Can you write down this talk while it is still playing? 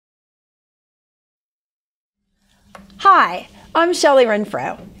Hi, I'm Shelly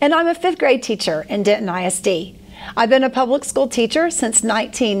Renfro, and I'm a 5th grade teacher in Denton ISD. I've been a public school teacher since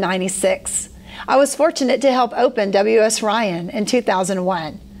 1996. I was fortunate to help open W.S. Ryan in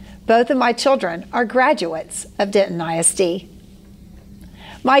 2001. Both of my children are graduates of Denton ISD.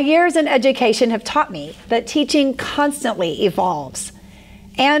 My years in education have taught me that teaching constantly evolves.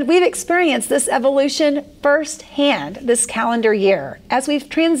 And we've experienced this evolution firsthand this calendar year as we've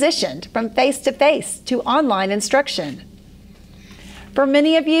transitioned from face-to-face to online instruction. For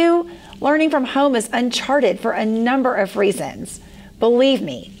many of you, learning from home is uncharted for a number of reasons. Believe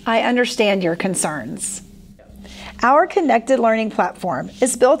me, I understand your concerns. Our connected learning platform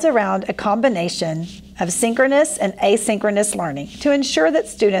is built around a combination of synchronous and asynchronous learning to ensure that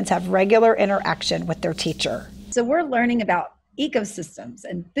students have regular interaction with their teacher. So we're learning about ecosystems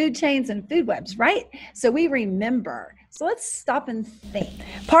and food chains and food webs, right? So we remember. So let's stop and think.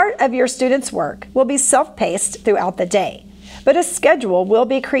 Part of your students' work will be self-paced throughout the day, but a schedule will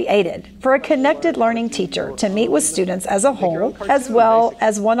be created for a connected learning teacher to meet with students as a whole, as well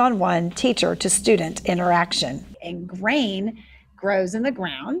as one-on-one teacher-to-student interaction. And grain grows in the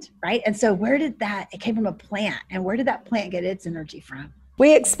ground, right? And so it came from a plant, and where did that plant get its energy from?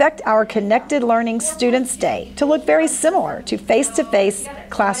 We expect our Connected Learning Students' Day to look very similar to face-to-face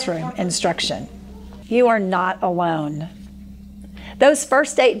classroom instruction. You are not alone. Those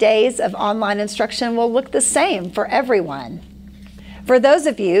first 8 days of online instruction will look the same for everyone. For those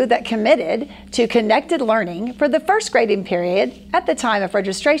of you that committed to connected learning for the first grading period at the time of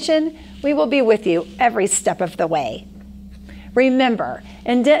registration, we will be with you every step of the way. Remember,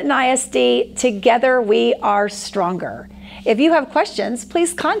 in Denton ISD, together we are stronger. If you have questions,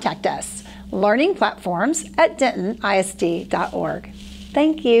 please contact us, learningplatforms@dentonisd.org.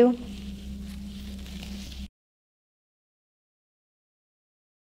 Thank you.